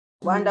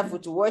Wonderful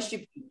to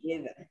worship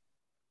together.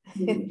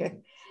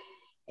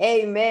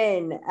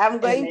 Amen. I'm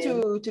going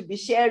to be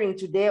sharing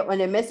today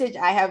on a message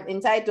I have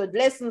entitled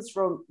Lessons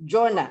from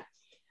Jonah.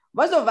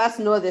 Most of us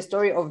know the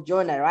story of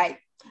Jonah, right?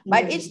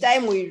 But each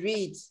time we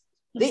read,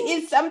 there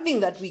is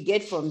something that we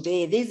get from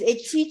there. There's a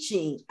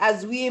teaching.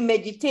 As we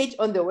meditate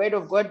on the word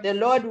of God, the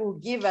Lord will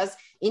give us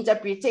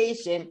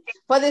interpretation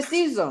for the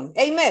season.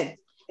 Amen.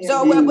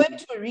 So we're going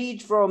to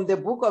read from the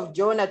book of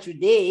Jonah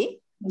today.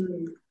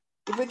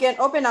 If we can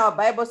open our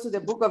Bibles to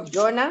the book of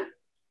Jonah.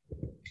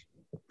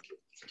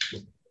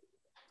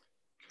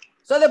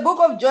 So the book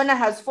of Jonah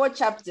has 4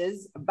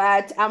 chapters,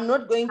 but I'm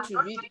not going to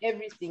read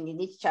everything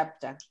in each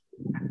chapter.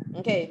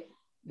 Okay,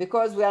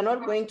 because we are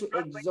not going to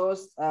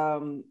exhaust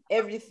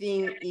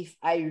everything if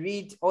I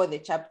read all the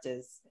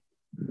chapters.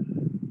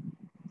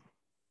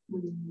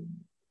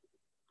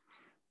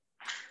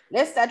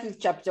 Let's start with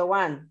chapter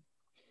 1.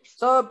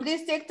 So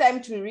please take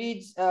time to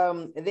read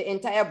the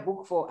entire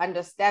book for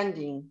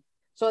understanding,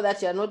 so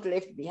that you're not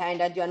left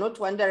behind and you're not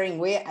wondering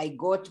where I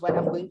got what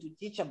I'm going to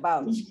teach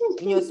about.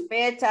 In your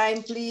spare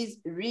time, please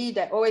read.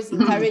 I always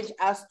encourage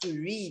us to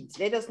read.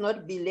 Let us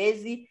not be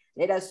lazy.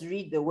 Let us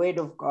read the word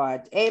of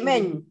God.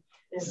 Amen.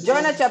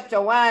 Jonah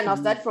chapter 1, I'll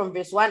start from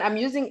verse 1. I'm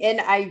using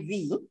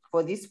NIV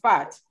for this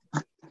part.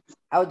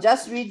 I'll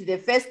just read the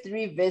first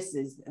 3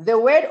 verses. The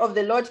word of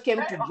the Lord came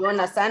to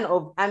Jonah, son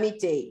of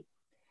Amittai.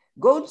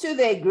 Go to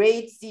the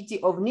great city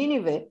of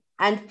Nineveh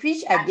and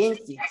preach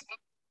against it,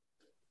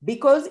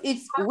 because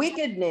its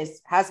wickedness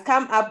has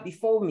come up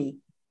before me.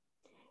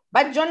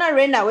 But Jonah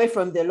ran away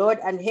from the Lord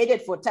and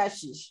headed for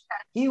Tarshish.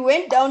 He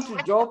went down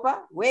to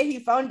Joppa, where he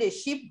found a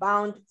ship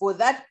bound for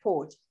that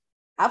port.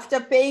 After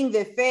paying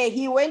the fare,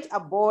 he went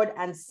aboard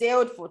and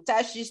sailed for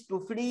Tarshish to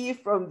flee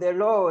from the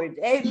Lord.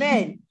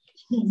 Amen.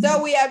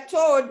 So we are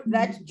told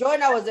that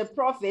Jonah was a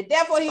prophet.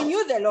 Therefore, he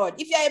knew the Lord.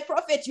 If you're a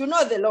prophet, you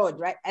know the Lord,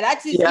 right? And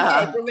that is if you're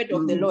a prophet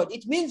of the Lord.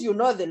 It means you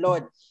know the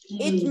Lord.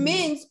 It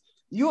means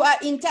you are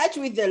in touch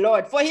with the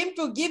Lord. For him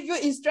to give you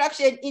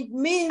instruction, it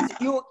means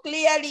you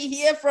clearly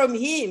hear from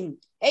him.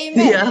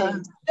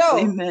 Amen.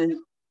 So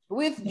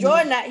with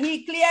Jonah,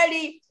 he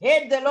clearly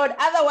heard the Lord.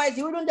 Otherwise,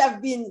 he wouldn't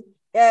have been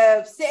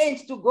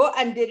sent to go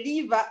and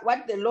deliver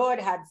what the Lord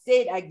had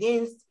said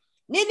against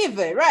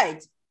Nineveh,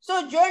 right?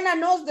 So Jonah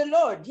knows the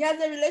Lord. He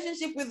has a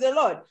relationship with the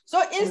Lord.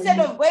 So instead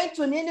of going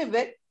to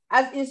Nineveh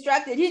as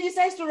instructed, he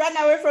decides to run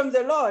away from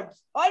the Lord.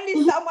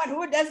 Only someone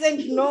who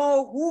doesn't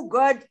know who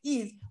God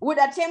is would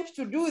attempt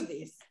to do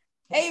this.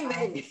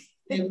 Amen.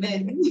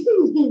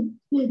 Amen.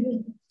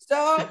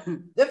 So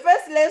the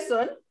first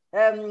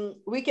lesson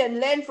we can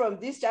learn from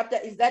this chapter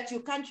is that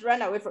you can't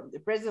run away from the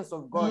presence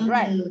of God,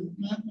 right?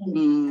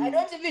 I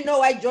don't even know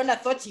why Jonah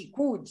thought he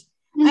could.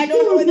 I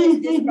don't know whether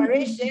it's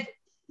desperation,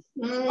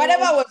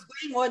 whatever was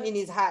going on in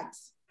his heart.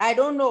 I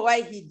don't know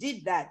why he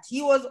did that.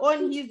 He was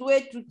on his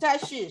way to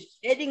Tarshish,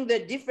 heading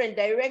the different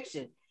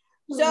direction.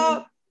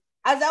 So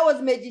as I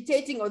was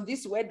meditating on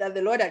this word that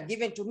the Lord had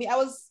given to me, I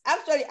was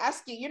actually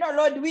asking,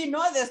 Lord, we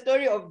know the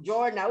story of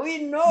Jonah. We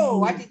know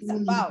what it's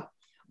about.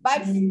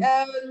 But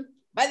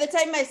by the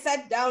time I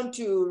sat down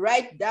to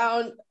write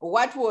down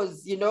what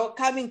was,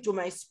 coming to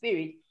my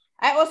spirit,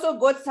 I also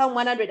got Psalm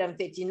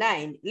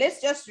 139. Let's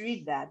just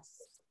read that.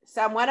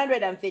 Psalm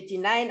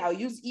 139, I'll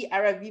use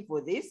ERV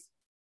for this.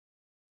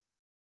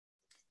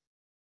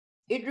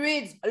 It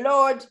reads,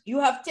 Lord,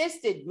 you have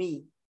tested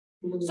me,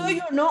 so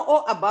you know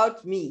all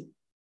about me.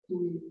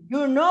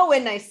 You know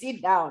when I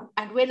sit down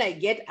and when I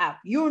get up.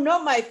 You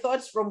know my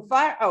thoughts from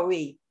far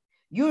away.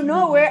 You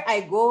know where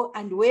I go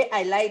and where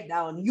I lie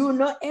down. You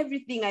know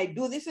everything I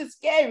do. This is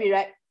scary,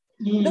 right?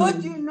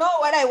 Lord, you know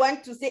what I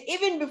want to say.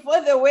 Even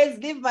before the words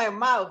leave my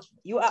mouth,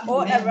 you are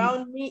all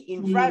around me,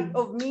 in front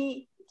of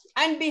me,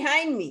 and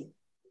behind me.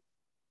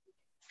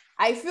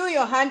 I feel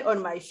your hand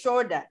on my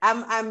shoulder.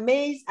 I'm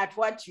amazed at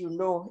what you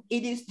know.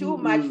 It is too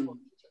much for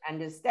me to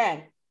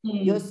understand.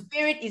 Your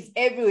spirit is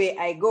everywhere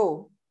I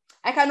go.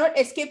 I cannot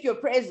escape your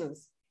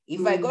presence.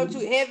 If I go to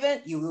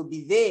heaven, you will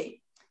be there.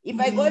 If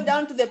I go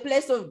down to the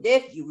place of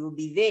death, you will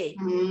be there.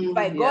 If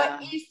I go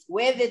east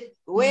where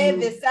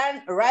the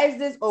sun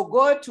rises, or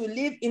go to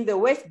live in the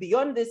west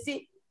beyond the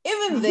sea,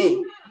 even there,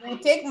 you will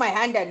take my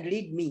hand and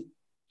lead me.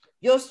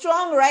 Your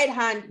strong right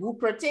hand will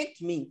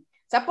protect me.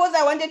 Suppose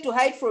I wanted to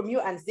hide from you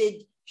and said,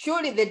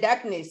 surely the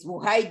darkness will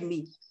hide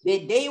me.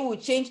 The day will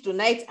change to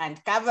night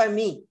and cover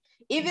me.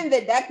 Even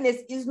the darkness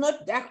is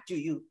not dark to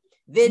you.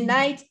 The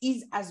night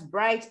is as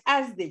bright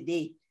as the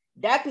day.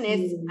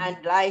 Darkness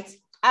and light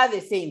are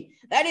the same.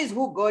 That is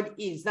who God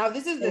is. Now,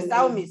 this is the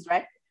psalmist,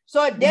 right?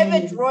 So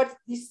David wrote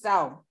this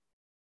psalm.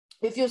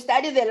 If you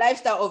study the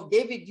lifestyle of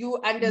David, you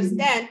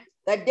understand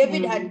that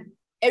David had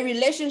a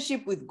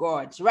relationship with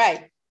God,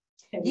 right?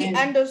 He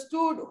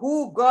understood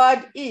who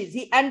God is.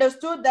 He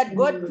understood that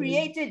God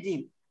created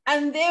him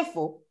and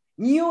therefore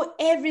knew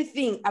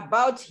everything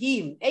about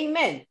him.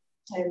 Amen.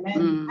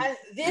 And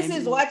this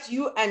is what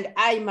you and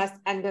I must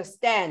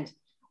understand.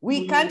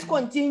 We can't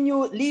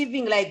continue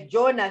living like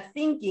Jonah,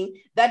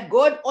 thinking that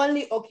God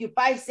only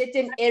occupies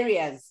certain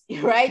areas,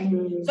 right?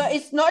 So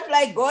it's not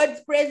like God's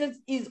presence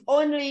is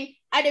only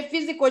at a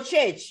physical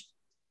church.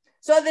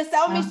 So the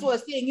psalmist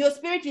was saying, your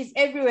spirit is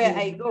everywhere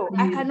I go.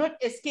 I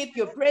cannot escape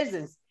your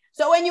presence.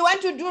 So when you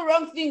want to do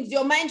wrong things,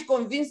 your mind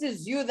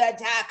convinces you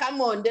that, come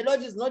on, the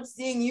Lord is not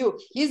seeing you.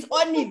 He's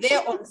only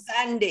there on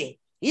Sunday.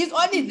 He's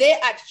only there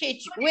at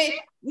church.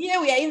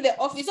 Here we are in the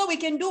office, so we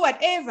can do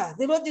whatever.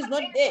 The Lord is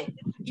not there.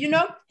 You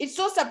know, it's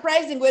so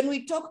surprising when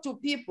we talk to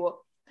people.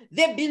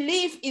 The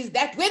belief is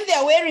that when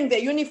they're wearing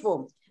the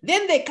uniform,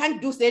 then they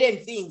can't do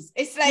certain things.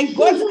 It's like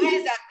God's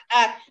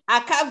eyes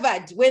are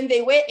covered when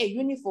they wear a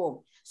uniform.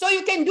 So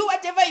you can do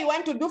whatever you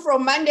want to do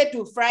from Monday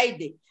to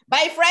Friday.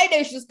 By Friday,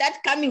 you should start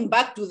coming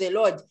back to the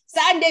Lord.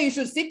 Sunday, you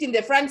should sit in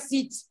the front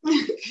seat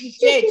in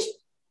church.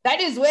 That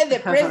is where the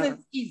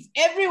presence is.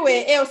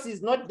 Everywhere else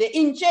is not there.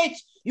 In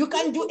church, you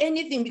can't do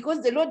anything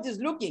because the Lord is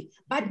looking.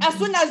 But as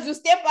soon as you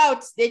step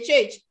out the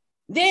church,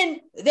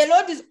 then the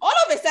Lord is all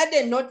of a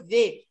sudden not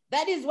there.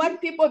 That is what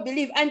people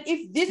believe. And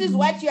if this is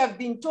what you have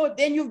been taught,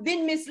 then you've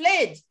been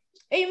misled.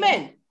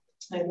 Amen.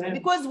 Amen.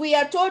 Because we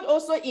are told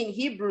also in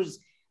Hebrews.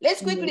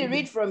 Let's quickly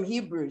read from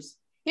Hebrews.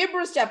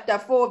 Hebrews chapter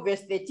 4,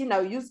 verse 13.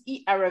 I'll use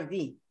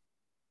ERV.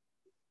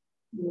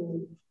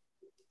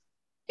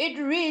 It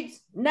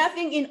reads,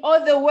 nothing in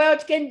all the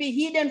world can be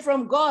hidden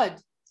from God.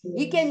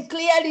 He can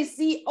clearly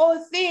see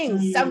all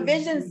things. Some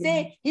versions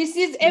say he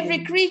sees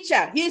every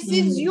creature. He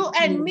sees you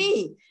and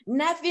me.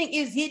 Nothing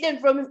is hidden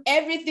from him.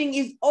 Everything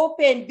is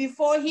open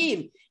before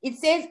him. It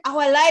says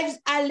our lives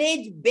are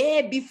laid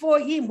bare before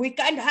him. We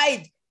can't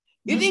hide.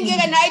 You think you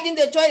can hide in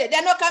the toilet?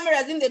 There are no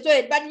cameras in the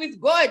toilet, but with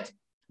God,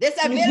 the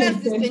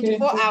surveillance is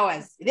 24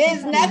 hours.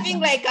 There's nothing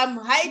like I'm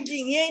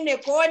hiding here in a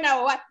corner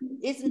or what.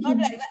 It's not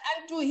like that.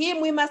 And to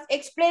him, we must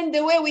explain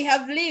the way we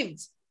have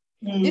lived.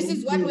 This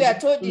is what we are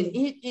told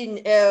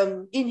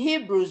in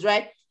Hebrews,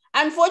 right?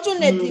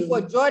 Unfortunately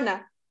for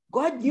Jonah,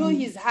 God knew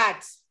his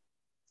heart.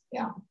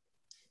 Yeah.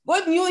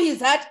 God knew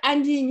his heart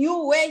and he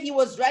knew where he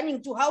was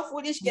running to. How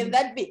foolish can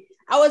that be?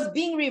 I was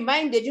being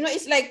reminded, you know,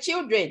 it's like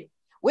children.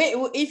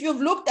 If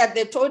you've looked at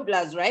the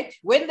toddlers, right?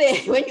 When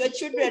your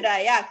children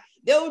are young,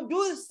 they'll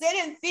do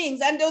certain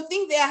things and they'll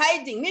think they're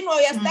hiding.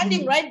 Meanwhile, you're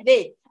standing right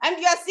there and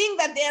you are seeing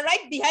that they're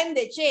right behind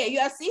the chair. You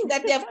are seeing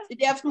that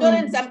they have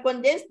stolen some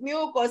condensed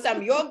milk or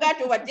some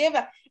yogurt or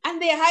whatever,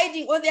 and they're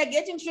hiding or they're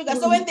getting sugar.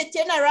 So when they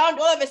turn around,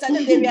 all of a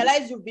sudden they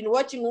realize you've been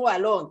watching all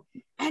along.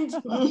 And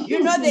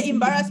you know the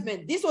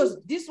embarrassment. This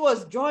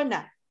was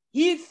Jonah.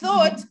 He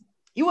thought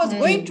he was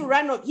going to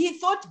run off. He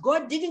thought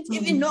God didn't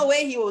even know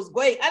where he was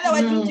going.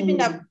 Otherwise, he wouldn't even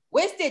have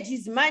wasted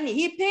his money.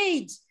 He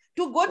paid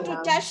to go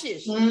to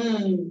Tarshish,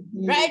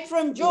 right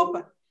from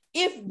Joppa.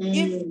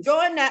 If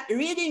Jonah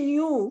really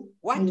knew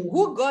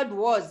who God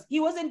was, he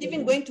wasn't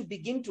even going to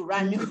begin to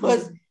run,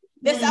 because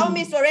the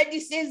psalmist already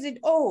says it.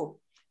 Oh,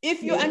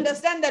 if you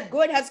understand that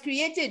God has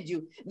created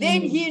you,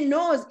 then he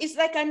knows. It's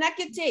like an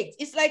architect.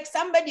 It's like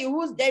somebody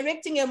who's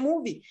directing a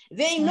movie.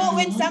 They know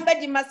when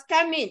somebody must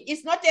come in.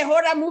 It's not a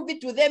horror movie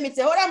to them. It's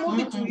a horror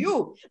movie to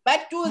you.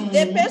 But to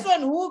the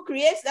person who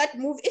creates that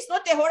movie, it's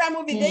not a horror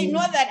movie. They know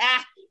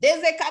that,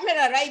 there's a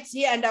camera right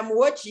here and I'm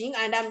watching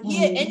and I'm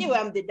here anyway.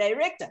 I'm the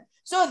director.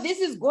 So this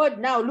is God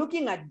now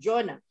looking at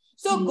Jonah.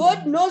 So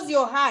God knows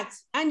your heart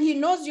and he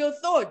knows your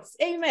thoughts.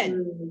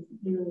 Amen.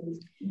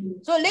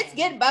 So let's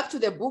get back to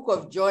the book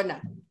of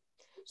Jonah.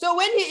 So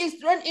when he is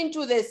thrown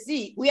into the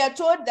sea, we are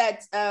told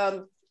that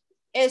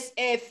as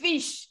a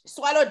fish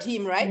swallowed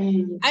him, right?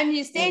 And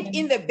he stayed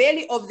in the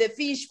belly of the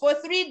fish for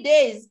 3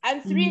 days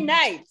and 3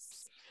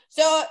 nights.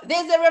 So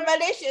there's a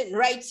revelation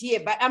right here,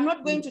 but I'm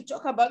not going to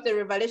talk about the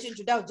revelation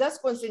today. I'll just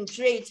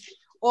concentrate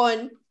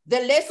on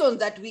the lessons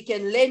that we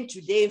can learn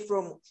today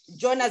from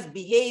Jonah's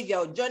behavior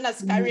or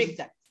Jonah's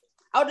character.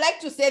 I would like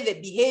to say the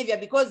behavior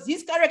because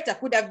his character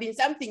could have been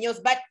something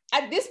else, but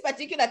at this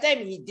particular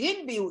time, he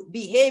didn't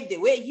behave the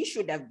way he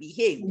should have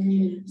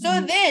behaved. So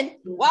then,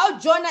 while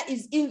Jonah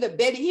is in the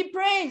belly, he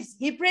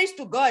prays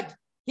to God.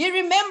 He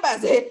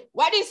remembers.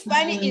 What is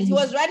funny is he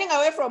was running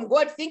away from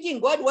God, thinking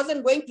God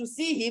wasn't going to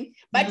see him.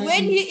 But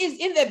when he is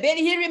in the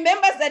belly, he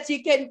remembers that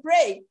he can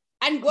pray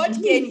and God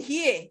can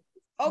hear.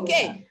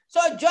 Okay, so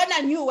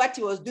Jonah knew what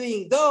he was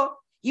doing, though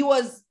he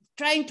was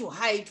trying to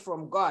hide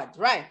from God,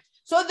 right?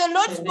 So the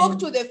Lord spoke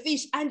to the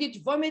fish and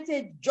it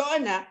vomited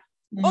Jonah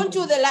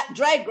onto the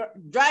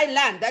dry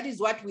land. That is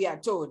what we are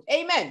told.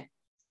 Amen.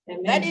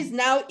 Amen. That is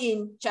now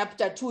in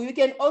chapter 2. You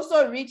can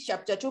also read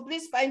chapter 2.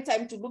 Please find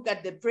time to look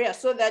at the prayer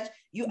so that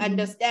you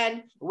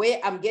understand where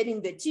I'm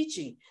getting the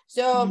teaching.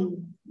 So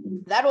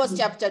that was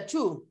chapter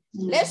 2.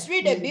 Let's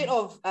read a bit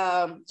of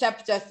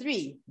chapter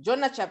 3,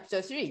 Jonah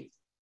chapter 3.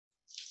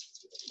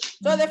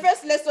 So the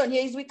first lesson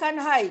here is we can't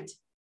hide.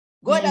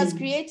 God has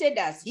created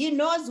us. He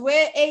knows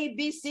where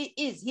ABC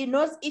is. He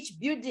knows each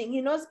building. He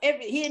knows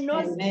he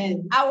knows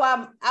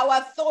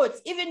our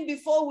thoughts. Even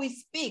before we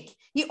speak,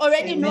 he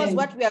already knows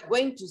what we are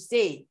going to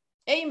say.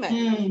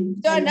 Amen.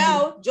 So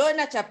now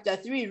Jonah chapter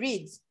 3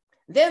 reads,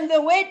 then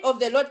the word of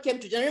the Lord came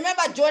to Jonah.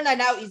 Remember, Jonah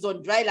now is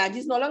on dry land.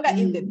 He's no longer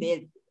in the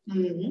belly.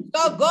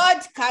 So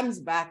God comes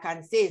back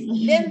and says,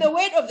 then the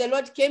word of the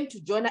Lord came to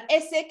Jonah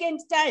a second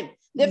time.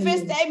 The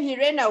first time he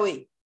ran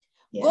away.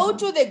 Yeah. Go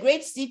to the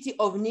great city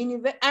of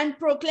Nineveh and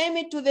proclaim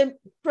to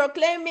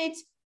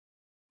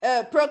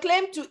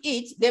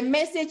it the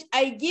message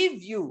I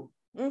give you.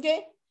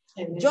 Okay.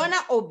 Amen.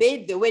 Jonah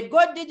obeyed the word.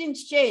 God didn't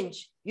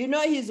change. You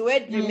know, his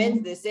word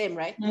remains the same,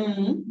 right?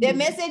 The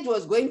message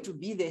was going to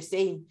be the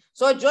same.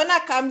 So Jonah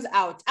comes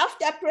out.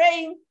 After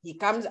praying, he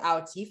comes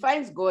out. He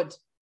finds God.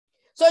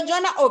 So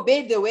Jonah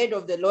obeyed the word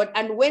of the Lord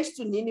and went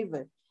to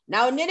Nineveh.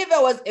 Now, Nineveh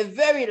was a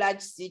very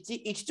large city.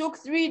 It took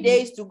 3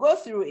 days to go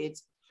through it.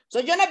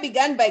 So Jonah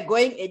began by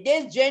going a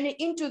day's journey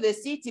into the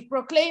city,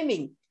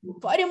 proclaiming,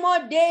 40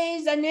 more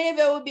days and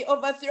Nineveh will be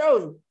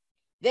overthrown.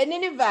 The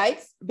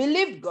Ninevites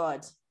believed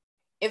God.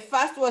 A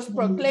fast was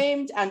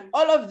proclaimed, and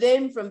all of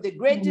them, from the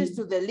greatest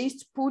to the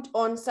least, put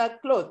on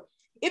sackcloth.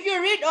 If you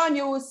read on,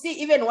 you will see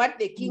even what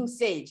the king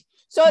said.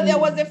 So there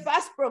was a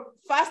fast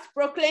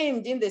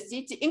proclaimed in the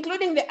city,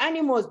 including the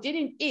animals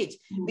didn't eat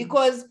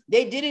because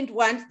they didn't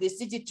want the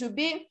city to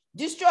be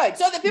destroyed.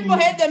 So the people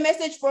heard the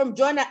message from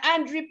Jonah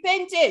and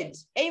repented.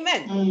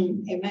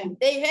 Amen. Amen.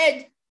 They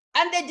heard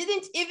and they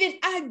didn't even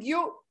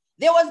argue.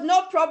 There was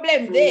no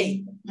problem there.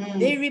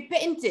 They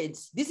repented.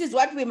 This is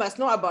what we must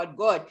know about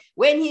God.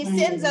 When he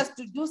sends us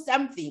to do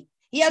something,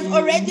 he has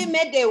already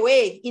made a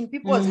way in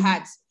people's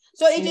hearts.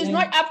 So it is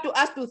not up to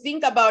us to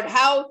think about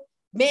how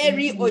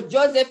Mary or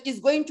Joseph is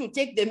going to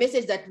take the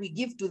message that we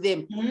give to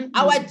them.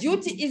 Our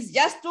duty is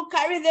just to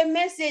carry the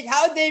message.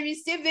 How they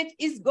receive it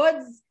is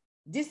God's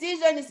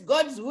decision, is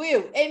God's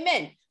will.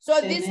 Amen.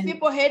 So these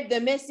people heard the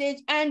message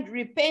and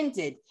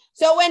repented.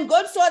 So when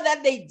God saw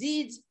that they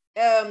did,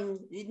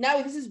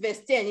 now this is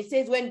verse 10, it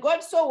says, when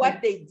God saw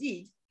what they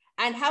did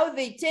and how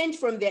they turned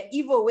from their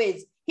evil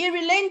ways, he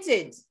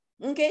relented.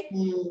 Okay.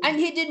 And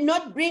he did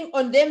not bring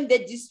on them the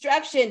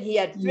destruction he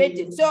had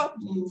threatened. So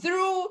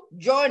through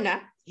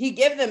Jonah, he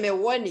gave them a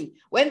warning.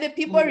 When the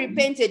people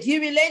repented, he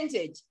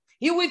relented.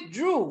 He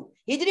withdrew.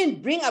 He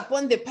didn't bring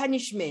upon the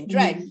punishment,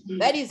 right?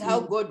 That is how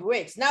God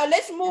works. Now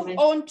let's move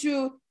on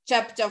to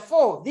chapter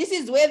 4. This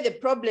is where the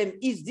problem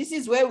is. This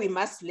is where we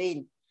must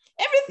learn.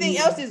 Everything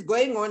else is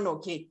going on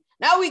okay.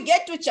 Now we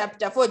get to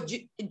chapter 4.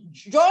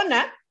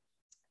 Jonah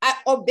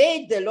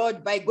obeyed the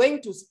Lord by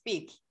going to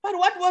speak. But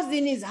what was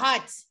in his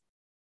heart?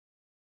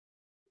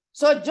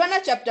 So Jonah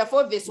chapter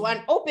 4 verse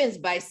 1 opens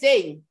by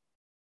saying,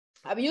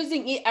 I'm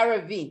using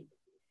ERV.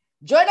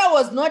 Jonah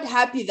was not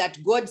happy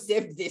that God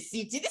saved the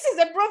city. This is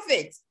a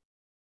prophet.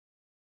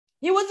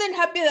 He wasn't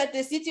happy that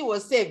the city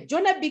was saved.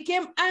 Jonah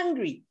became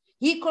angry.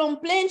 He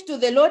complained to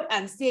the Lord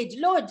and said,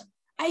 Lord,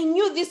 I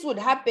knew this would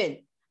happen.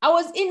 I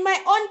was in my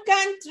own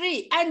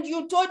country and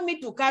you told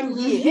me to come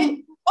here.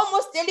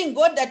 Almost telling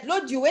God that,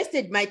 Lord, you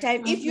wasted my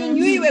time. If you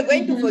knew you were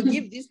going to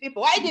forgive these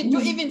people, why did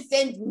you even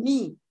send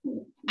me?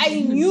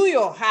 I knew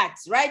your heart,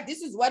 right?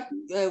 This is what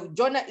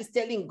Jonah is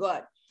telling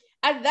God.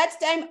 At that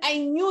time, I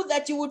knew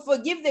that you would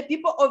forgive the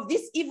people of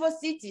this evil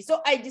city.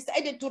 So I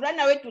decided to run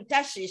away to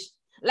Tarshish.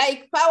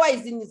 Like power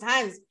is in his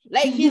hands.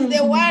 Like he's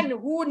the one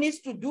who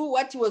needs to do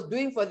what he was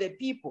doing for the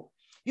people.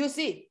 You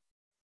see,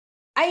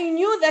 I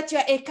knew that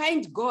you're a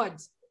kind God.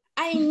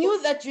 I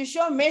knew that you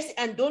show mercy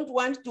and don't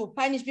want to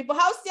punish people.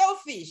 How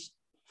selfish.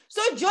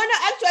 So Jonah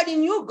actually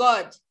knew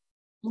God.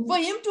 For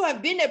him to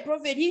have been a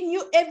prophet, he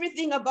knew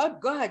everything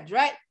about God,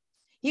 right?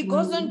 He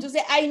goes on to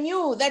say, I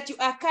knew that you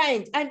are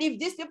kind. And if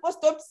these people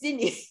stopped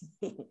sinning,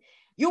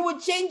 you would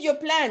change your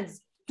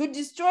plans to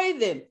destroy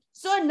them.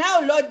 So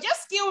now, Lord,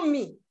 just kill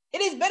me.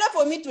 It is better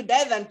for me to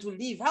die than to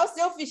live. How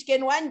selfish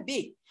can one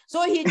be?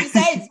 So he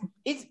decides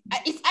it's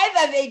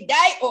either they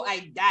die or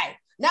I die.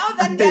 Now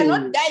that they are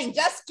not dying,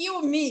 just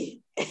kill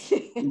me.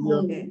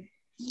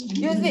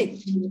 You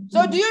see?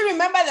 So do you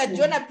remember that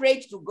Jonah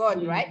prayed to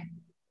God, right?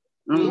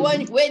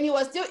 When he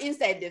was still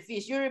inside the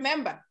fish, you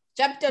remember?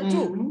 Chapter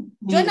 2,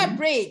 Jonah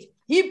prayed.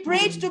 He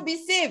prayed to be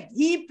saved.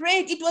 He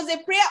prayed. It was a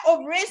prayer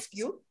of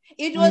rescue.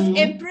 It was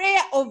a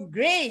prayer of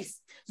grace.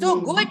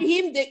 So God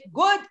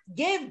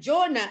gave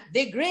Jonah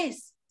the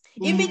grace.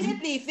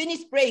 Immediately he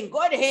finished praying,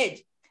 God heard.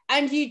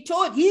 And he's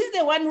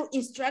the one who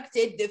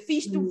instructed the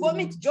fish to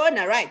vomit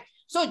Jonah, right?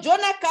 So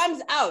Jonah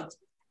comes out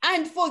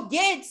and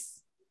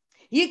forgets.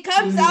 He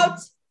comes out.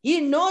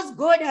 He knows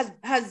God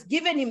has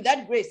given him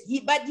that grace.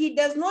 But he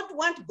does not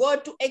want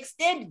God to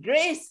extend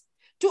grace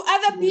to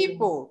other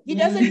people. He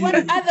doesn't want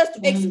others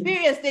to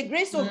experience the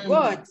grace of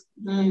God.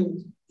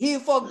 He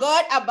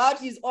forgot about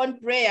his own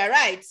prayer,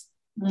 right?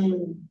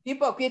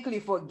 People quickly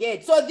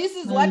forget. So this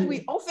is what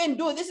we often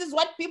do. This is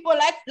what people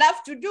love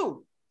to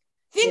do.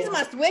 Things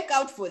must work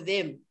out for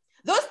them.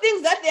 Those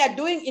things that they are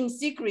doing in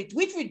secret,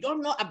 which we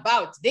don't know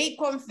about, they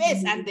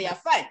confess and they are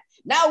fine.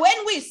 Now,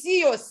 when we see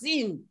your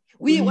sin,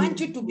 we want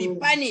you to be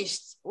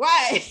punished.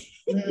 Why?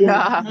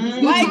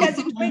 Why does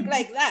it work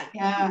like that?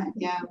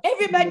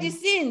 Everybody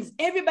sins.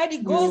 Everybody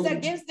goes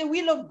against the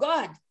will of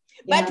God.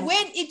 But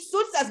when it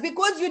suits us,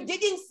 because you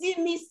didn't see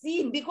me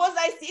sin, because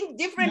I sin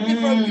differently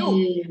from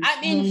you,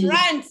 I'm in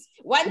France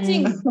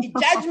wanting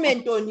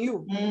judgment on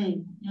you.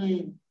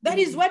 That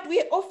is what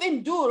we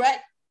often do, right?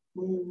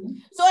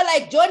 So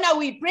like Jonah,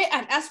 we pray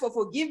and ask for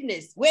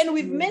forgiveness when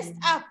we've messed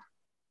up,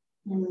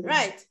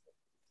 right?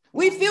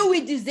 We feel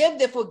we deserve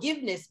the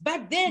forgiveness,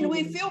 but then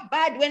we feel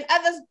bad when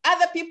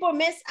other people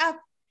mess up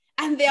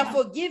and they are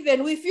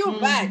forgiven. We feel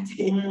bad.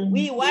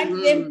 We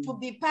want them to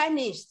be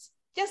punished.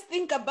 Just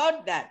think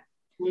about that.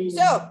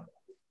 So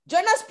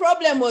Jonah's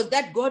problem was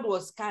that God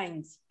was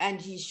kind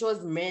and he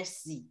shows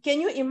mercy.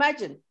 Can you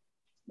imagine?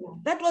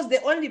 That was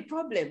the only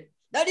problem.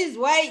 That is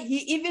why he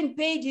even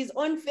paid his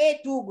own fare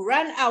to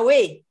run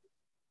away.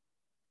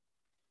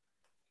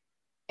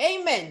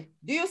 Amen.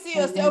 Do you see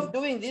yourself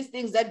doing these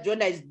things that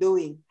Jonah is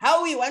doing?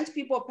 How we want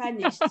people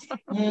punished?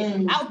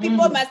 How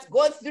people must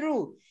go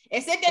through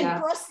a certain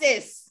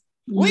process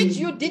which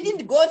you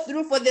didn't go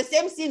through for the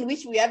same sin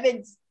which we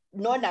haven't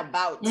known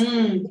about.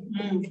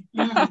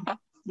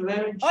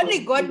 Only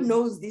God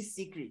knows these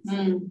secrets.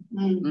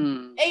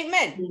 Amen.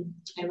 Amen.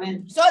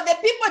 So the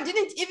people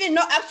didn't even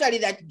know actually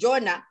that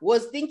Jonah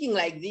was thinking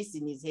like this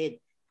in his head.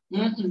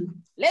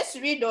 Let's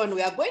read on.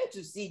 We are going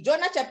to see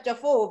Jonah chapter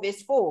 4,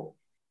 verse 4.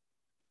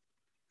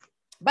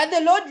 But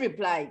the Lord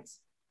replied,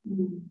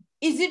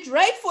 is it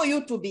right for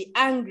you to be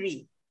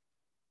angry?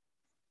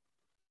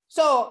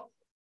 So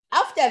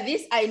after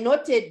this, I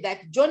noted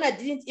that Jonah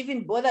didn't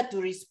even bother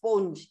to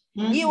respond.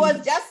 He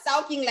was just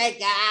sulking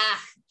like,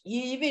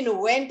 he even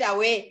went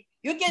away.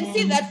 You can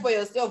see that for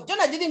yourself.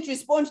 Jonah didn't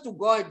respond to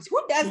God.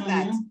 Who does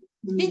that?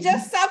 He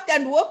just sulked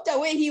and walked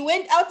away. He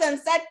went out and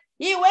sat.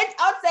 He went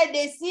outside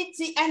the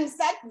city and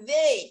sat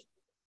there.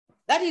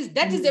 That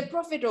is a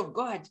prophet of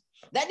God.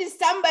 That is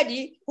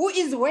somebody who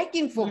is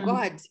working for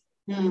God.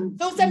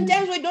 So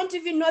sometimes we don't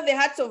even know the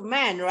hearts of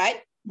man,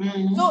 right?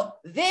 So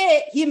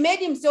there he made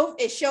himself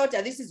a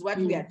shelter. This is what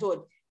we are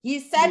told. He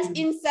sat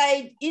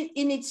inside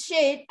in its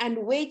shade and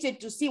waited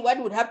to see what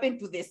would happen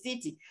to the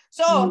city.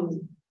 So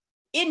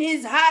in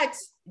his heart,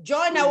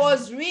 Jonah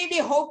was really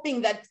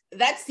hoping that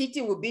that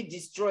city would be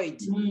destroyed.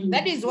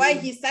 That is why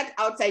he sat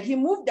outside. He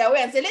moved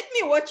away and said, let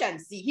me watch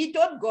and see. He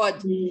told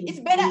God, it's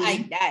better I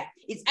die.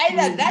 It's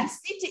either that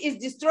city is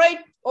destroyed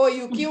or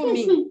you kill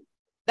me.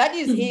 That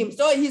is him.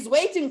 So he's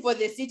waiting for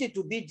the city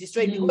to be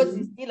destroyed because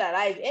he's still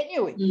alive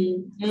anyway.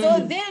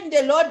 So then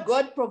the Lord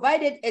God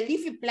provided a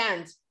leafy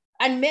plant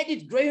and made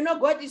it grow. You know,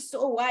 God is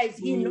so wise.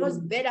 He knows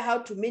better how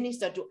to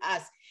minister to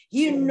us.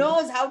 He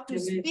knows how to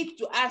speak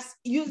to us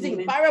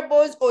using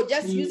parables or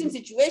just using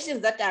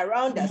situations that are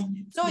around us.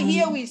 So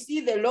here we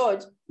see the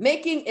Lord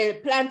making a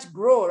plant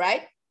grow,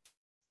 right?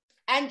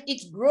 And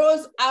it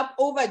grows up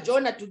over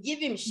Jonah to give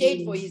him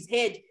shade for his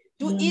head,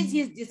 to ease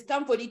his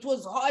discomfort. It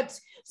was hot.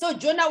 So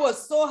Jonah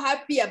was so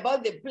happy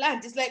about the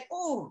plant. It's like,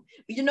 oh,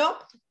 you know,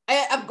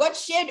 I've got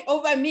shade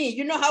over me.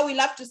 You know how we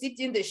love to sit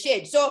in the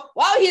shade. So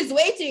while he's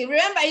waiting,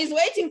 remember, he's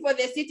waiting for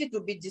the city to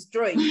be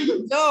destroyed.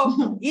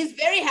 So he's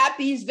very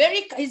happy. He's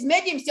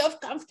made himself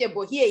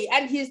comfortable here.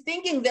 And he's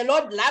thinking the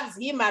Lord loves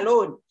him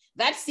alone.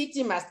 That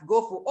city must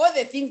go for all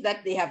the things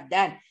that they have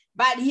done.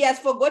 But he has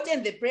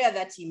forgotten the prayer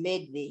that he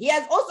made there. He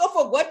has also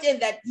forgotten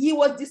that he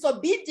was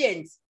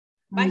disobedient.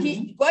 But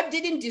God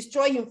didn't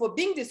destroy him for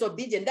being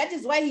disobedient. That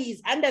is why he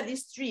is under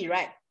this tree,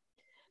 right?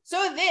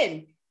 So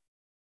then,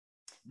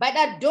 but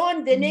at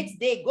dawn the next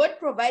day, God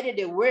provided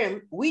a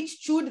worm which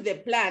chewed the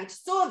plant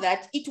so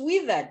that it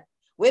withered.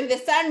 When the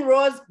sun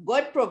rose,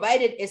 God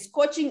provided a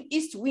scorching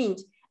east wind,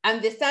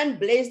 and the sun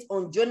blazed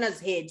on Jonah's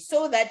head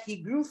so that he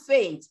grew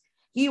faint.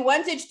 He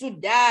wanted to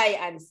die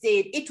and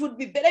said, it would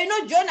be better. You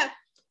know, Jonah,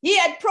 he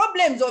had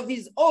problems of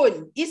his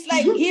own. It's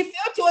like he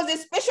felt he was a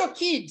special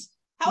kid.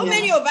 How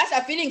many of us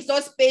are feeling so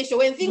special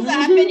when things are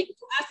happening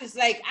to us? It's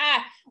like,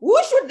 who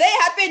should they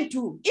happen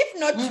to, if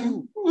not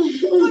you?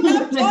 So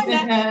now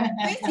Jonah,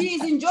 he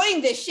is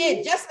enjoying the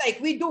shade, just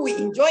like we do. We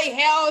enjoy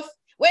health.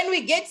 When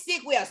we get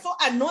sick, we are so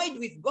annoyed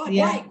with God.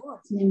 Why God?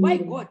 Why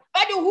God?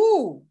 But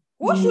who?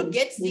 Who should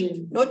get sick?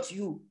 Not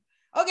you.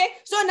 Okay,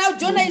 so now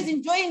Jonah is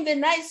enjoying the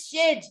nice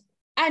shade,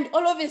 and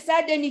all of a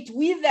sudden it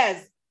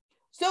withers.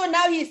 So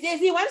now he says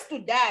he wants to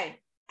die.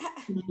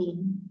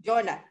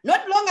 Jonah,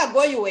 not long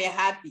ago you were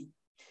happy.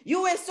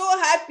 You were so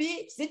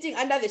happy sitting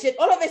under the shade.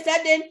 All of a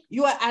sudden,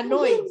 you are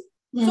annoyed.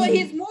 So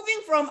he's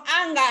moving from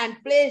anger and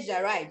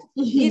pleasure, right?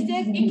 He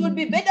says, it would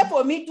be better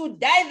for me to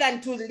die than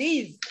to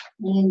live.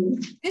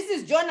 This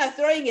is Jonah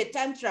throwing a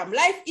tantrum.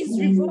 Life is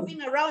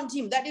revolving around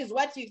him. That is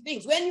what he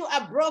thinks. When you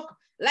are broke,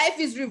 life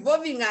is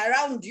revolving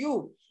around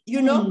you.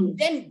 You know,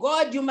 then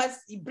God, you must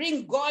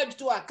bring God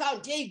to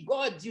account. Hey,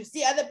 God, you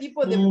see other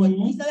people, they've got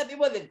this, other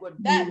people, they've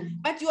got that.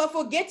 But you are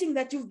forgetting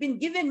that you've been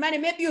given money.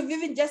 Maybe you've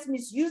even just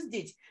misused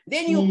it.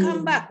 Then you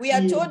come back. We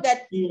are told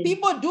that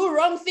people do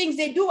wrong things.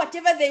 They do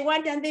whatever they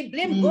want and they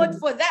blame God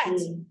for that.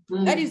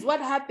 That is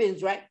what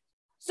happens, right?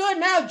 So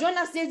now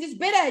Jonah says, it's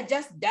better I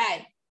just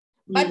die.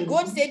 But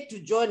God said to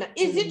Jonah,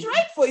 is it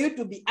right for you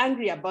to be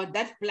angry about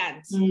that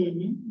plant?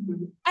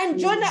 And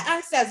Jonah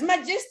answers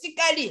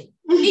majestically,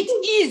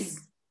 it is.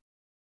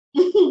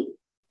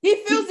 He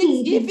feels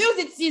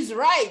it's his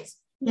right.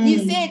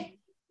 He said,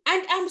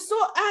 and I'm so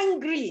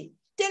angry,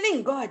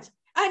 telling God,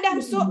 and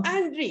I'm so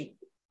angry.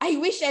 I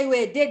wish I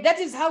were dead. That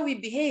is how we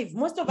behave.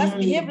 Most of us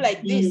behave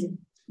like this.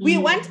 We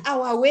want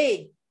our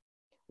way.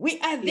 We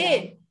are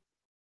there.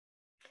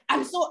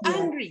 I'm so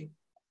angry.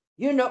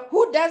 You know,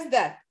 who does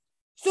that?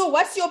 So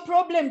what's your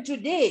problem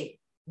today?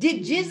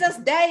 Did Jesus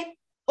die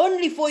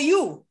only for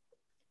you?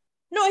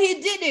 No,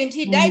 he didn't.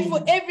 He died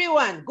for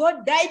everyone.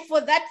 God died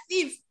for that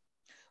thief.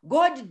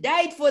 God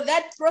died for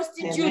that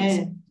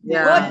prostitute.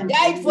 God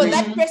died for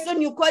that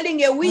person you're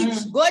calling a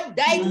witch. God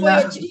died for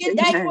your children. He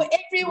died for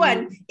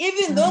everyone,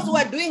 even those who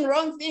are doing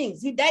wrong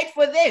things. He died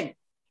for them.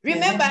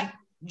 Remember,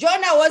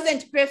 Jonah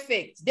wasn't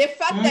perfect. The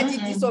fact that he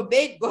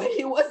disobeyed God,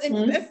 he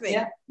wasn't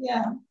perfect.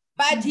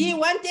 But he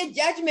wanted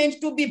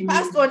judgment to be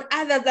passed on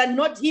others and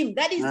not him.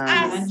 That is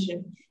us.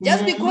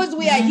 Just because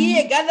we are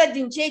here gathered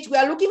in church, we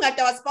are looking at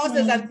our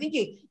spouses and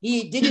thinking,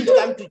 he didn't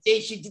come to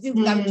church, she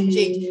didn't come to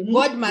church.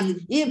 God must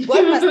take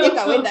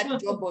away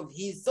that job of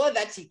his so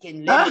that he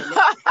can learn.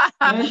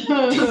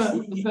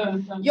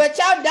 Your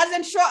child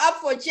doesn't show up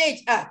for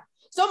church.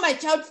 So my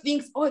child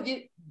thinks,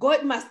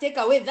 God must take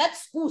away that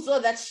school so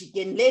that she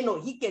can learn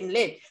or he can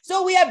learn.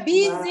 So we are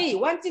busy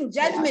wanting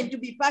judgment to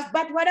be passed.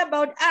 But what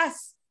about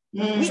us?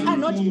 We are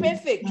not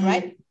perfect,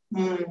 right?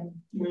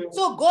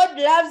 So God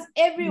loves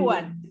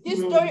everyone. This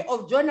story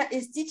of Jonah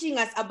is teaching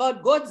us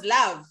about God's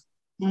love.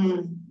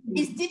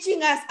 It's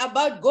teaching us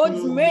about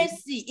God's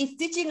mercy. It's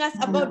teaching us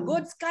about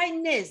God's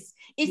kindness.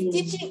 It's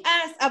teaching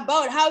us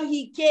about how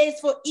he cares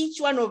for each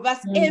one of us.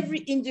 Every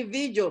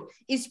individual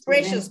is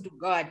precious to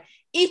God.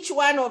 Each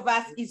one of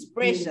us is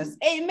precious.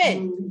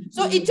 Amen.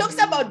 So it talks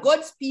about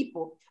God's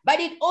people, but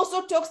it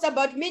also talks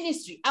about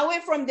ministry away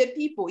from the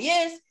people.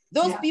 Yes,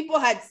 those people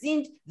had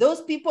sinned.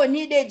 Those people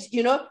needed,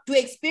 to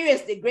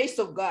experience the grace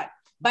of God.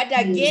 But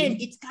again,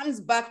 it comes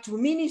back to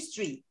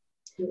ministry.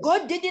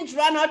 God didn't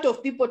run out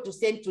of people to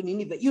send to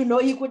Nineveh.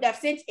 He could have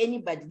sent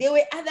anybody. There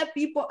were other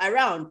people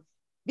around.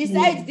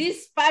 Besides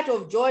this part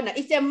of Jonah,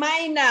 it's a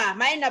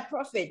minor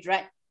prophet,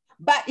 right?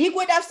 But he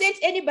could have sent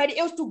anybody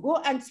else to go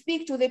and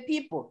speak to the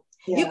people.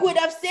 He could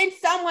have sent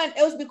someone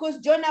else because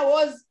Jonah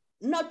was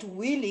not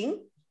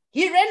willing.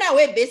 He ran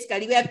away,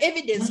 basically. We have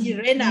evidence he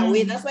ran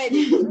away. That's why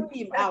they threw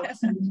him out.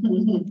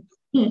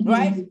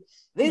 Right?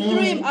 They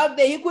threw him out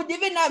there. He could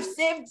even have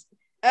saved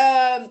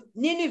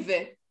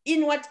Nineveh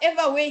in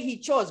whatever way he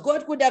chose.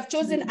 God could have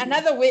chosen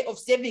another way of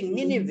saving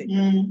Nineveh.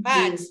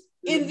 But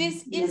in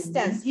this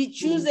instance, he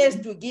chooses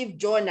to give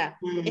Jonah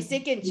a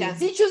second chance.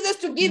 He chooses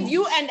to give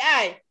you and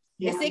I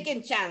a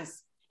second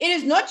chance. It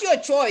is not your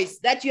choice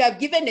that you have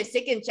given a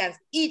second chance.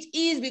 It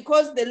is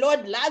because the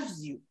Lord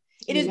loves you.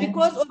 It is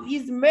because of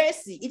his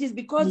mercy. It is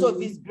because of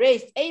his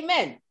grace.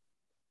 Amen.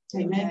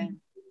 Amen.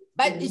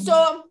 But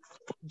so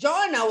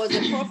Jonah was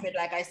a prophet,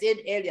 like I said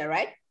earlier,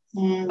 right?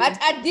 But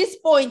at this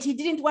point, he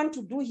didn't want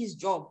to do his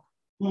job.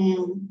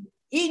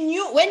 He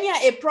knew when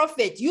you're a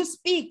prophet, you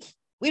speak.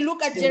 We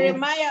look at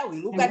Jeremiah,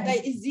 we look at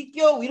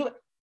Ezekiel,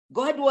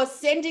 God was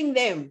sending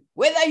them.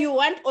 Whether you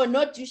want or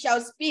not, you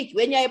shall speak.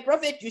 When you're a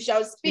prophet, you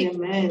shall speak.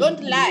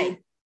 Don't lie.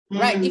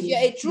 Right? If you're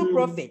a true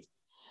prophet.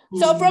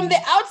 So from the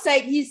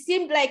outside, he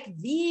seemed like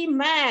the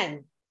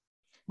man.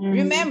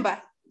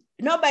 Remember,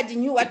 nobody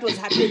knew what was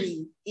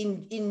happening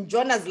in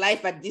Jonah's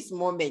life at this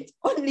moment.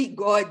 Only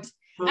God.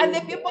 And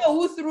the people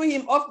who threw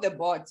him off the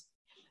boat.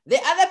 The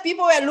other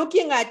people were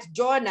looking at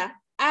Jonah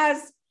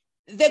as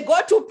the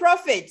go-to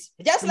prophet.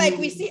 Just like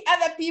we see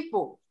other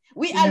people.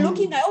 We are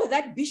looking at,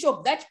 that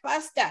bishop, that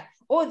pastor,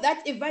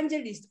 that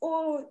evangelist,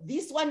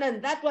 this one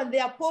and that one, the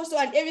apostle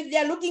and everything. They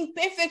are looking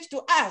perfect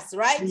to us,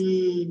 right?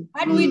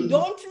 But we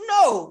don't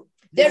know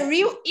the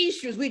real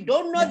issues. We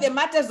don't know the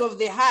matters of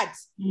the heart,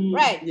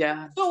 right?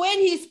 So when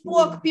he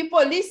spoke,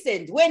 people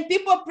listened. When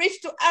people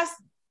preach to us,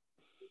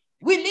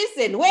 we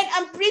listen. When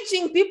I'm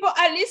preaching, people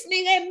are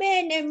listening.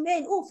 Amen,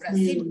 amen. Oh,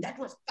 Francine, that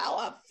was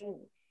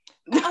powerful.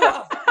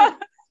 But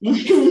do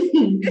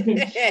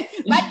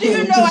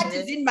you know what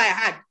is in my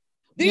heart?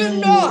 Do you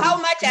know how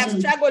much I've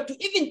struggled to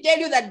even tell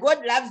you that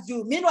God loves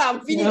you? Meanwhile,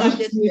 I'm feeling I'm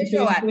the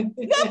special one.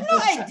 You have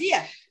no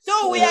idea.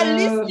 So we are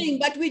listening,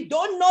 but we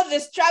don't know the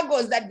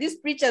struggles that these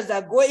preachers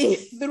are going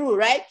through,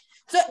 right?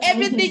 So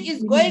everything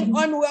is going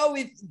on well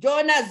with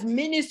Jonah's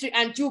ministry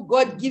until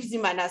God gives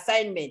him an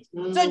assignment.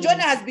 So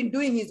Jonah has been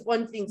doing his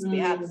own things,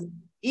 perhaps.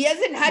 He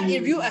hasn't had a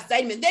real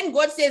assignment. Then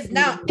God says,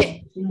 now,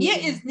 here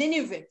is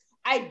Nineveh.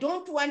 I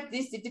don't want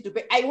this city to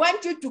pay. I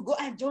want you to go.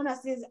 And Jonah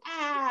says,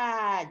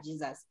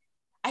 Jesus,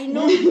 I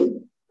know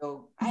you.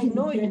 I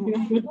know you.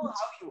 I know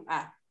how you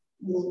are.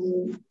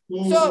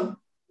 So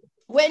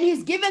when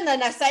he's given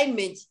an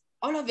assignment,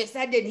 all of a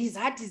sudden his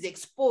heart is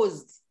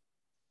exposed.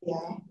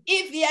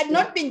 If he had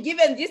not been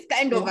given this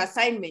kind of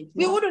assignment,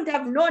 we wouldn't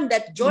have known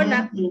that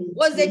Jonah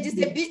was a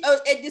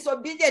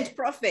disobedient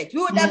prophet.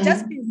 We would have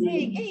just been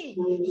saying, hey,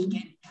 he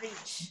can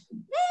preach.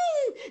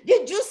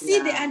 Did you see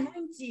the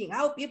anointing?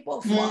 How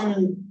people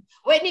fall?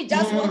 When he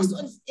just walks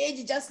on stage,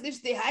 he just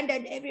lifts the hand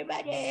and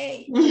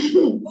everybody.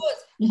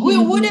 We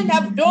wouldn't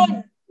have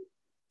known.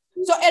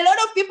 So a lot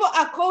of people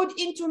are called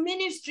into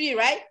ministry,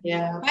 right?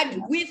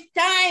 But with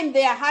time,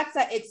 their hearts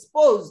are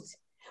exposed.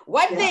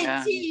 What they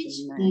teach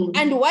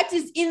and what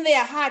is in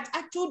their heart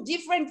are two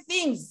different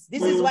things.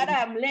 This is what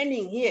I am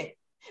learning here.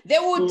 They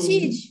would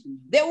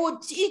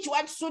teach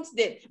what suits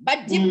them,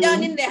 but deep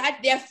down in their heart,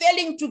 they are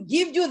failing to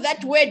give you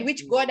that word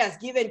which God has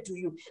given to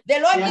you. The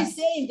Lord is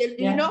saying that,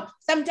 you know,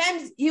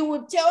 sometimes he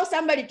would tell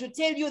somebody to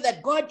tell you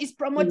that God is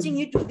promoting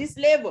you to this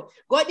level.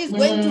 God is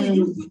going to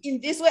use you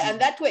in this way and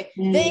that way.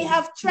 They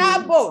have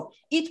trouble.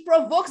 It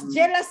provokes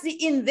jealousy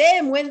in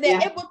them when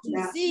they're able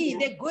to see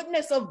the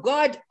goodness of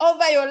God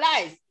over your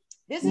life.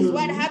 This is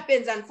what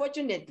happens,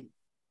 unfortunately.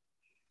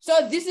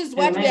 So this is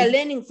what we are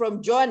learning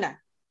from Jonah.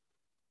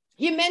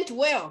 He meant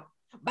well,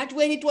 but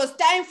when it was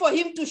time for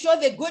him to show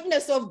the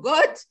goodness of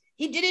God,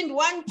 he didn't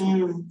want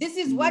to. This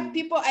is what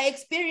people are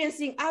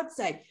experiencing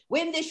outside.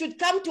 When they should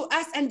come to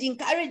us and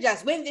encourage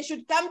us, when they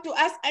should come to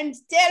us and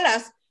tell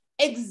us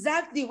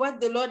exactly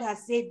what the Lord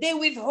has said, they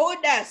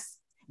withhold us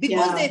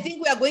because they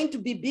think we are going to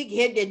be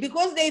big-headed,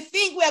 because they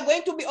think we are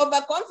going to be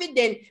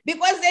overconfident,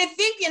 because they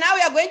think, you know,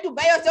 we are going to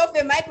buy yourself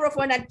a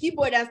microphone and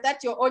keyboard and start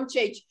your own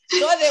church.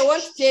 So they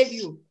won't tell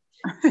you.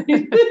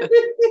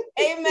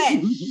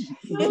 Amen.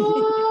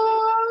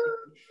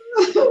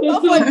 So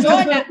for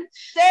Jonah,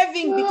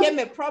 serving became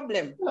a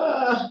problem.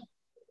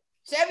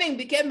 Serving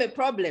became a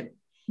problem.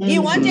 He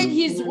wanted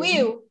his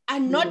will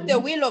and not the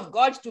will of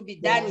God to be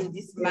done in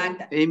this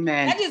matter.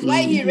 Amen. That is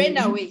why he ran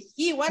away.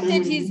 He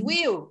wanted his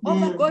will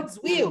over God's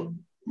will.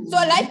 So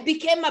life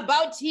became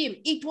about him.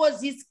 It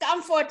was his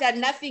comfort and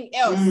nothing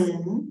else.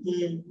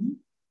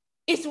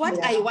 It's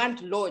what I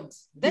want, Lord.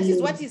 That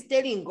is what he's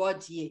telling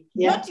God here.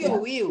 Not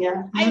your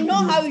will. I know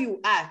how you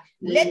are.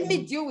 Let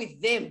me deal with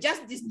them.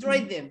 Just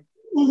destroy them.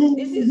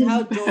 This is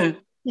how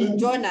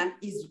Jonah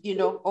is, you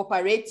know,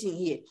 operating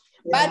here.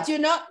 But, you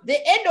know, the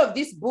end of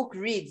this book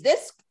reads,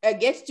 let's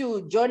get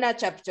to Jonah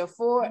chapter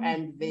 4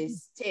 and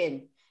verse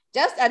 10.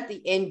 Just at the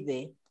end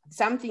there,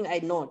 something I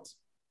note.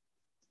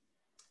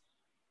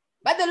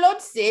 But the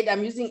Lord said,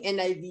 I'm using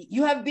NIV,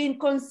 you have been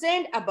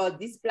concerned about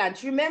this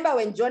plant. Remember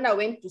when Jonah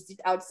went to sit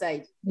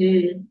outside?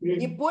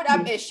 He put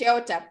up a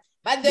shelter,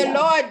 but the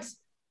Lord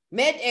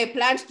made a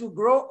plant to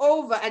grow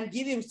over and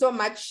give him so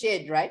much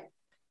shade, right?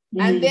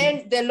 And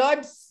then the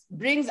Lord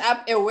brings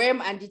up a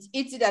worm and it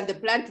eats it and the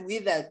plant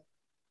withers.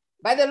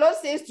 But the Lord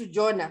says to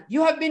Jonah,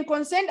 you have been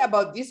concerned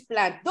about this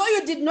plant, though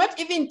you did not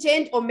even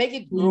tend or make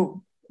it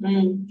grow.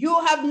 You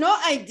have no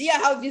idea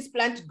how this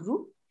plant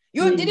grew.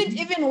 You didn't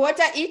even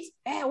water it.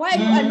 Why are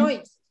you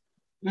annoyed?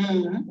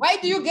 Why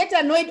do you get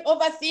annoyed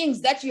over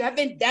things that you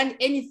haven't done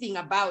anything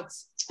about?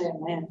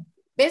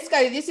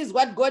 Basically, this is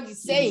what God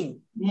is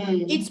saying.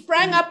 It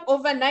sprang up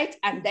overnight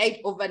and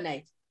died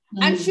overnight.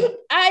 And should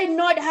I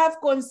not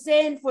have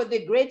concern for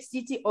the great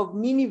city of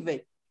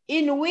Nineveh,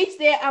 in which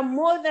there are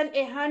more than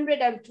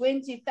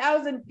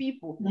 120,000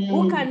 people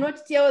who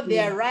cannot tell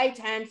their right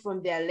hand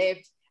from their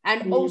left,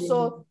 and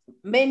also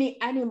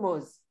many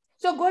animals?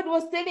 So God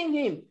was telling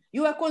him,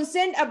 you are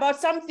concerned about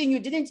something you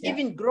didn't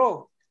even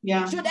grow.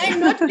 Should I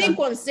not be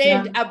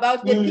concerned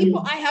about the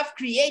people I have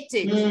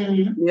created?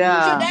 Should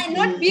I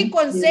not be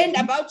concerned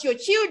about your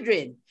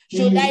children?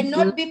 Should I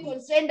not be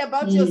concerned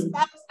about your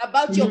spouse,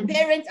 about your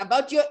parents,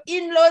 about your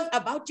in-laws,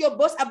 about your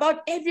boss,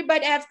 about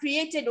everybody I have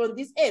created on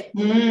this earth?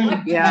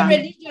 Whatever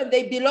religion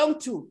they belong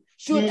to.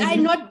 Should I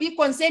not be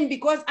concerned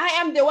because I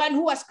am the one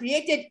who has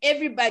created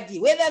everybody,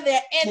 whether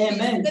they're atheists,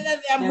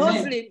 whether they're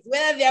Muslims,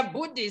 whether they're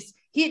Buddhists?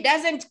 He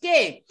doesn't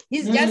care.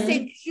 He's just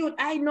saying, should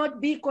I not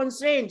be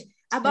concerned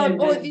about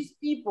all these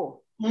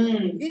people?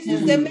 This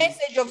is the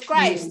message of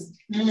Christ.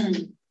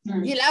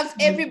 He loves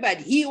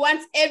everybody. He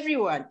wants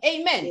everyone.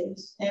 Amen.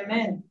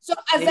 Amen. So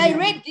as I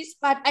read this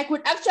part, I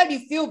could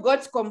actually feel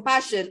God's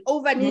compassion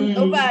over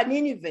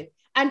Nineveh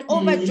and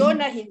over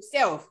Jonah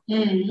himself.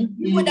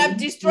 He could have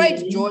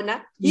destroyed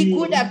Jonah. He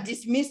could have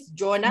dismissed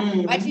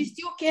Jonah, but he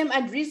still came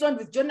and reasoned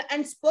with Jonah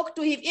and spoke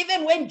to him.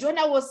 Even when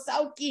Jonah was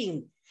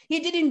sulking, he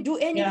didn't do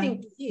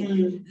anything to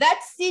him. That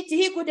city,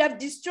 he could have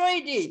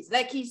destroyed it,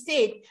 like he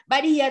said,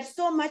 but he had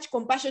so much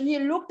compassion. He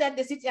looked at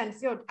the city and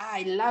felt,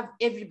 I love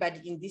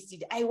everybody in this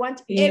city. I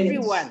want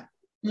everyone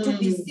to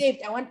be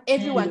saved. I want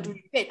everyone to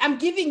repent. I'm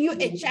giving you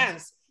a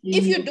chance.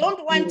 If you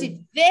don't want it,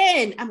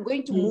 then I'm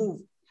going to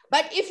move.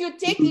 But if you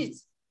take it,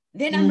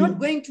 then I'm not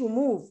going to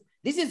move.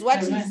 This is what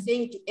he's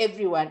saying to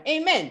everyone.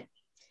 Amen.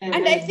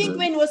 And I think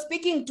when he was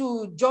speaking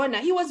to Jonah,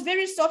 he was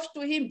very soft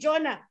to him.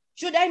 Jonah,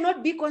 should I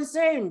not be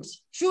concerned?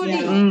 Surely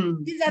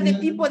these are the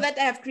people that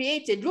I have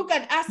created. Look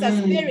at us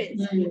as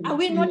parents. Are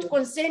we not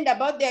concerned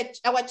about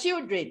our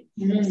children?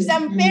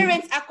 Some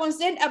parents are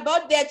concerned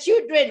about their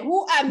children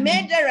who are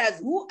murderers,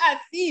 who are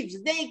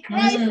thieves. They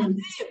cry for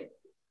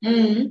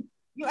them.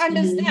 You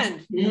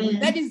understand?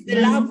 That is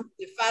the love of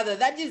the Father.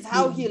 That is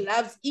how he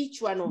loves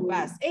each one of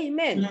us.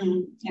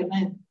 Amen.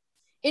 Amen.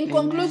 In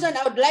conclusion,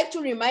 I would like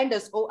to remind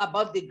us all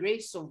about the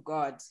grace of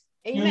God.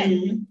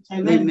 Amen.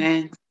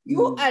 Amen.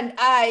 You and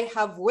I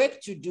have work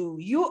to do.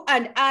 You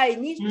and I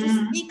need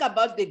to speak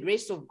about the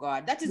grace of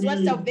God. That is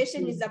what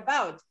salvation is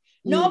about.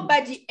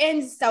 Nobody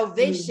ends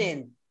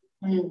salvation.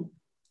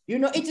 You You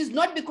know, it is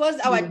not because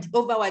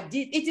of our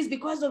deed. It is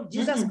because of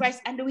Jesus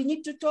Christ. And we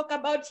need to talk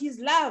about his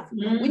love.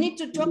 We need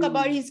to talk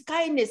about his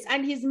kindness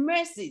and his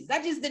mercies.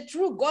 That is the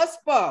true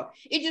gospel.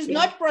 It is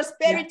not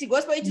prosperity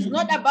gospel. It is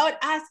not about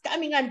us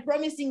coming and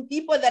promising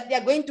people that they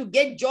are going to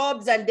get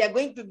jobs and they are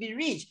going to be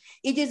rich.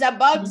 It is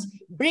about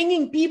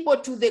bringing people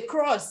to the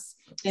cross.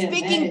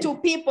 Speaking to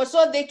people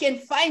so they can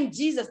find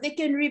Jesus, they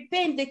can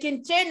repent, they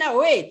can turn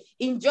away.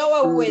 In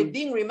Joel, we were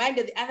being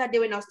reminded the other day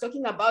when I was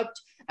talking about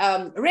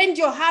rend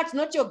your heart,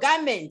 not your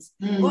garments.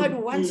 God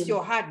wants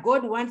your heart.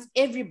 God wants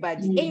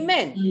everybody.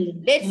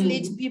 Amen. Let's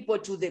lead people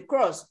to the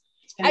cross.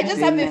 I just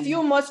have a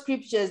few more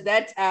scriptures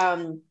that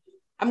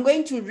I'm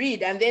going to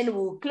read and then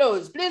we'll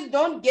close. Please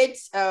don't get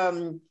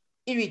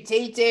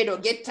irritated or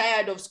get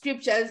tired of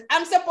scriptures.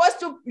 I'm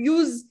supposed to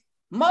use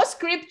more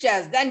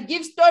scriptures than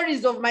give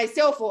stories of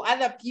myself or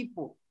other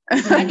people.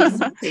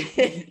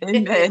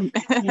 Amen.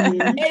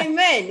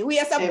 Amen. We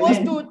are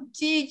supposed to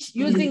teach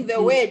using the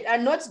word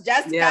and not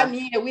just come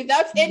here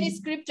without any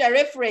scripture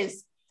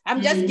reference.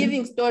 I'm just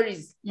giving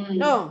stories.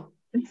 No.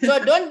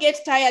 So don't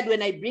get tired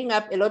when I bring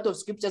up a lot of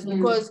scriptures,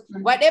 because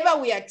whatever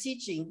we are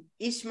teaching,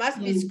 it must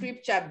be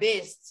scripture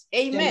based.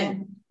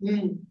 Amen.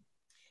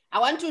 I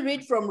want to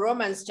read from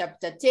Romans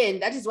chapter 10.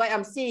 That is why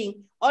I'm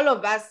saying all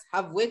of us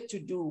have work to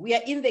do. We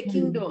are in the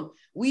kingdom.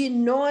 We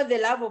know the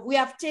love of, we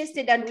have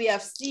tasted and we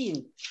have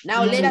seen.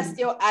 Now let us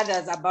tell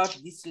others about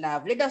this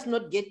love. Let us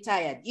not get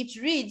tired.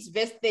 It reads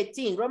verse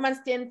 13, Romans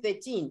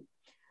 10:13.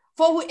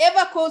 For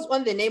whoever calls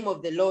on the name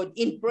of the Lord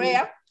in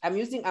prayer, I'm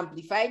using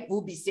amplified,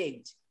 will be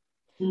saved.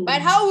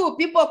 But how will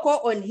people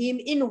call on him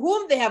in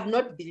whom they have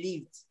not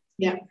believed?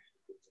 Yeah.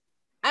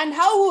 And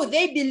how will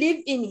they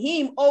believe in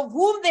him of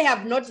whom they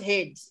have not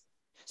heard?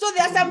 So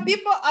there are some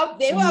people out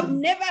there who have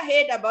never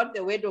heard about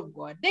the word of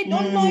God. They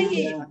don't know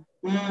him.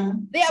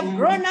 They have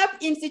grown up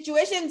in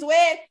situations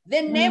where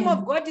the name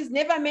of God is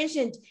never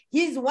mentioned.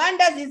 His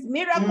wonders, his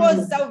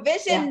miracles,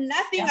 salvation,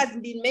 nothing has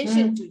been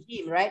mentioned to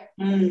him, right?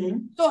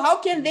 So how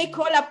can they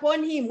call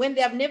upon him when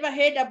they have never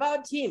heard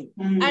about him?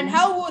 And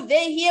how will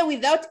they hear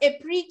without a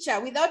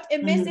preacher, without a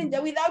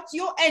messenger, without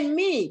you and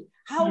me?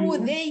 How will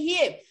they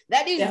hear?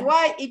 That is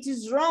why it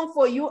is wrong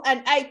for you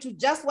and I to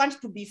just want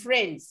to be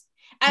friends.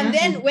 And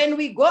then when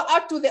we go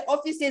out to the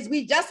offices,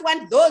 we just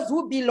want those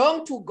who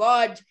belong to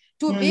God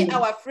to be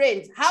our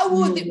friends. How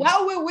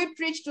will we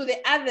preach to the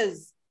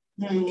others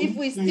if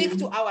we stick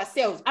to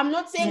ourselves? I'm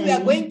not saying we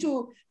are going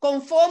to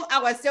conform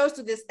ourselves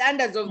to the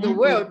standards of the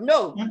world.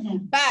 No,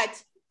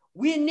 but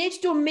we need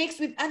to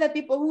mix with other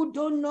people who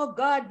don't know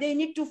God. They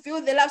need to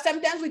feel the love.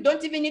 Sometimes we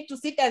don't even need to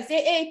sit and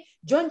say, hey,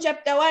 John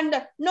chapter 1.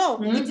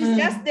 No, it is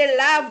just the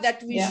love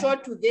that we show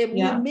to them.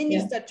 We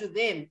minister to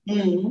them.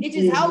 It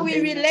is how we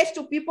relate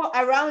to people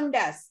around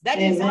us. That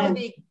is how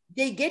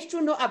they get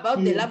to know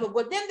about the love of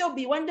God. Then they'll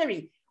be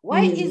wondering,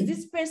 why is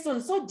this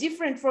person so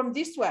different from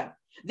this one?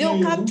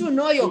 They'll come to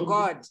know your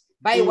God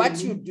by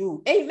what you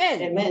do.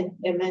 Amen. Amen.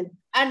 Amen.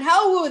 And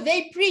how will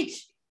they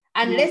preach?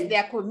 Unless they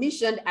are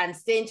commissioned and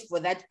sent for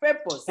that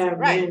purpose,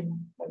 right?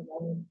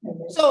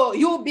 So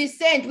you'll be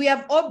sent. We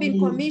have all been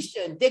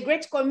commissioned, the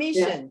Great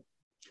Commission.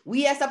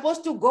 We are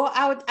supposed to go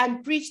out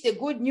and preach the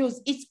good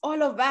news. It's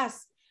all of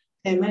us.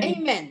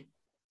 Amen.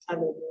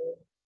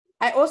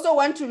 I also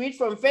want to read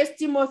from 1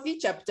 Timothy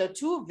chapter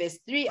 2, verse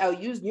 3. I'll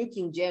use New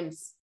King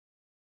James.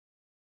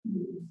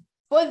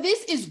 For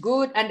this is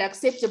good and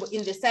acceptable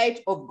in the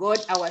sight of God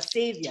our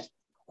Savior,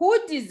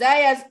 who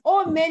desires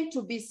all men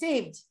to be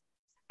saved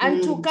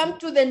and to come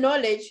to the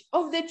knowledge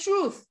of the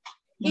truth.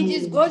 It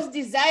is God's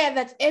desire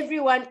that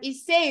everyone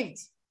is saved.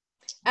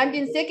 And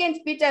in 2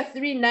 Peter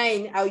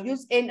 3:9, I'll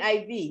use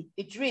NIV.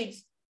 It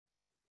reads,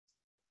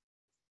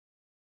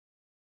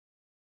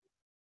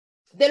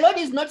 the Lord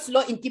is not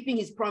slow in keeping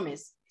his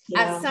promise,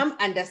 as some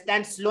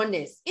understand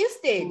slowness.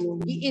 Instead,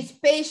 he is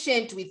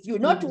patient with you,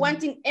 not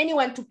wanting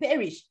anyone to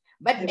perish,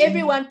 but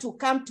everyone to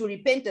come to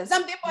repentance.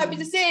 Some people have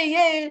been saying,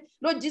 hey,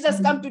 Lord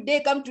Jesus, come today,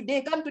 come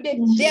today, come today.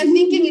 They are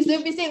thinking,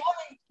 they'll be saying,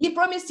 oh, he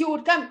promised he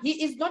would come.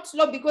 He is not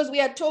slow, because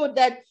we are told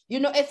that,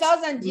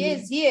 1,000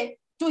 years here,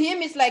 to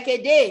him is like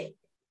a day.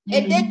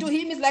 A day to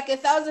him is like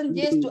 1,000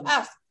 years to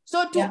us.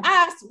 So to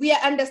us, we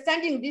are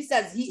understanding this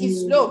as he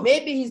is slow.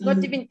 Maybe he's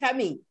not even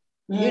coming,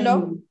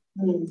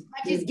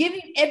 But he's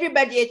giving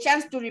everybody a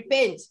chance to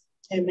repent.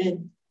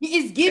 Amen. He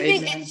is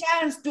giving a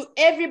chance to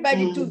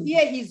everybody to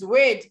hear his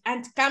word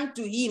and come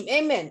to him.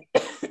 Amen.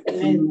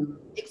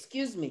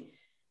 Excuse me.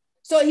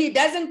 So he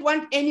doesn't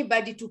want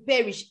anybody to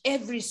perish.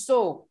 Every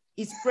soul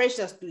is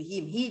precious to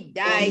him. He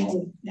died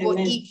for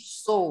each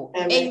soul.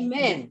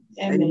 Amen.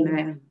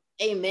 Amen.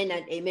 Amen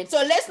and amen. So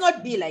let's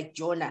not be like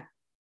Jonah.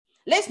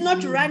 Let's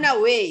not run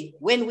away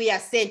when we are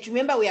sent.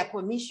 Remember, we are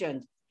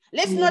commissioned.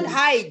 Let's not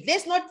hide.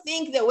 Let's not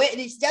think the way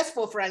it's just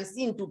for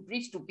Francine to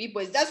preach to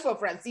people. It's just for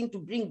Francine to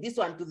bring this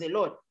one to the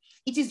Lord.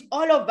 It is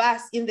all of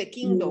us in the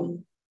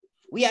kingdom.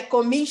 We are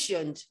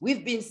commissioned.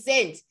 We've been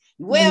sent.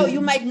 Well,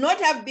 you might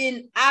not have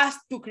been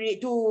asked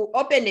to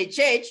open a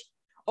church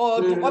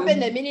or to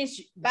open a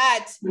ministry,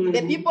 but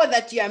the people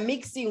that you are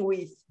mixing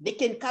with, they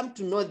can come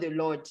to know the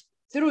Lord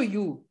through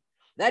you.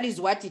 That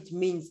is what it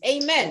means.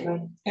 Amen.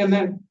 Amen.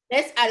 Amen.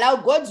 Let's allow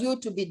God's will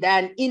to be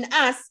done in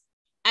us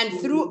and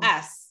through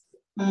us.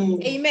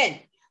 Amen.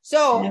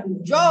 So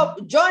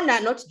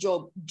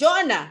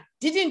Jonah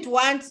didn't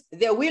want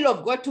the will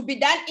of God to be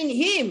done in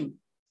him.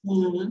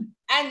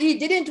 And he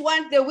didn't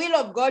want the will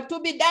of God to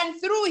be done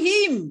through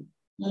him.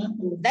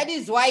 That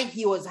is why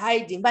he was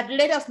hiding. But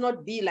let us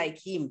not be like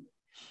him.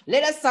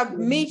 Let us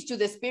submit to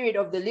the Spirit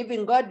of the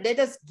living God. Let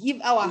us give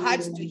our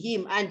hearts to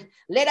him and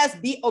let us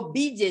be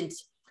obedient.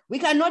 We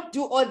cannot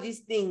do all these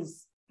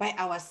things by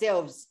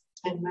ourselves.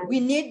 Amen. We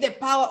need the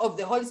power of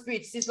the Holy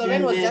Spirit. Sister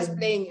Lorraine was just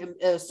playing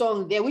a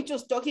song there, which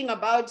was talking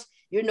about,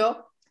 you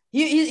know,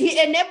 he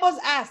enables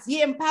us.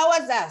 He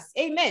empowers us.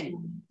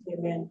 Amen.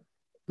 Amen.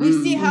 We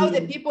see how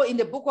the people in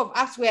the book of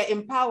Acts were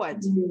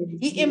empowered.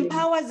 He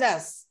empowers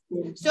us.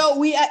 So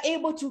we are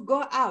able to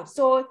go out.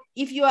 So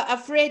if you are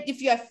afraid,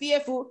 if you are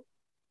fearful,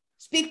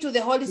 speak to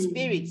the Holy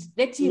Spirit.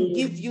 Let him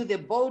give you the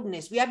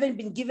boldness. We haven't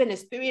been given a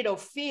spirit of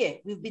fear.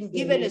 We've been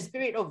given a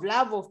spirit of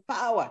love, of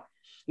power,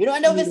 you know,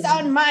 and of a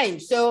sound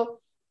mind. So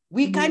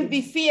we can't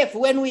be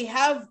fearful. When we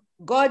have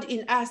God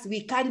in us,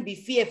 we can't be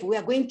fearful. We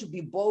are going to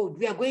be bold.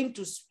 We are going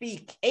to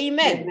speak.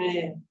 Amen.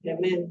 Amen.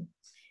 Amen.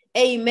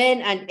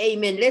 Amen and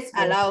amen. Let's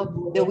allow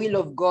the will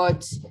of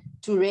God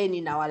to reign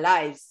in our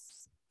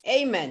lives.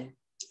 Amen.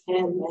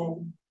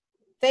 Amen.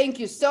 Thank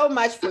you so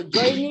much for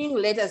joining.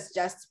 Let us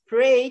just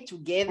pray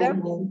together.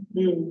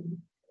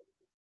 Amen.